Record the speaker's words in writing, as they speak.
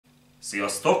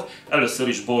Sziasztok! Először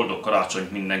is boldog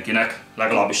karácsonyt mindenkinek,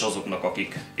 legalábbis azoknak,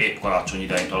 akik épp karácsony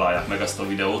idején találják meg ezt a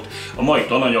videót. A mai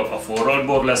tananyag a Forralt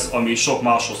bor lesz, ami sok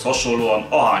máshoz hasonlóan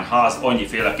ahány ház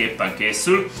annyiféleképpen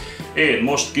készül. Én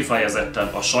most kifejezetten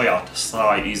a saját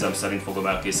száj ízem szerint fogom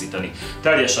elkészíteni.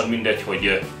 Teljesen mindegy,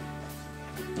 hogy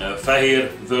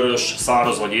fehér, vörös,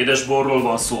 száraz vagy édesborról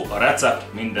van szó, a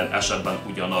recept minden esetben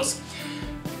ugyanaz.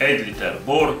 1 liter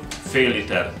bor, fél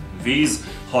liter víz,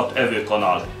 6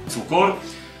 evőkanál cukor,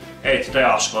 1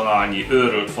 teáskanálnyi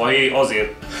őrölt fahéj,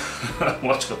 azért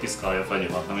macska piszkálja a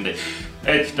fenyőmet, nem mindegy.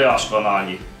 1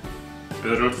 teáskanálnyi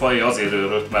őrölt fahéj, azért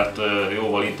őrölt, mert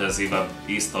jóval intenzívebb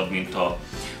ízt ad, mint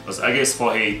az egész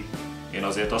fahéj, én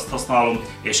azért azt használom,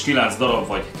 és 9 darab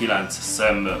vagy 9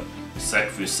 szem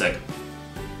szegfűszeg.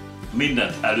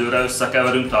 Mindent előre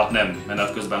összekeverünk, tehát nem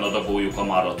menet közben adagoljuk a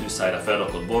már a tűzhelyre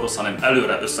felrakott borhoz, hanem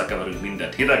előre összekeverünk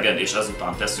mindent hidegen, és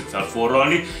ezután tesszük fel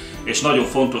forralni. És nagyon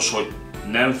fontos, hogy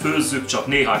nem főzzük, csak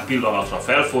néhány pillanatra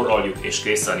felforraljuk, és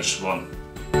készen is van.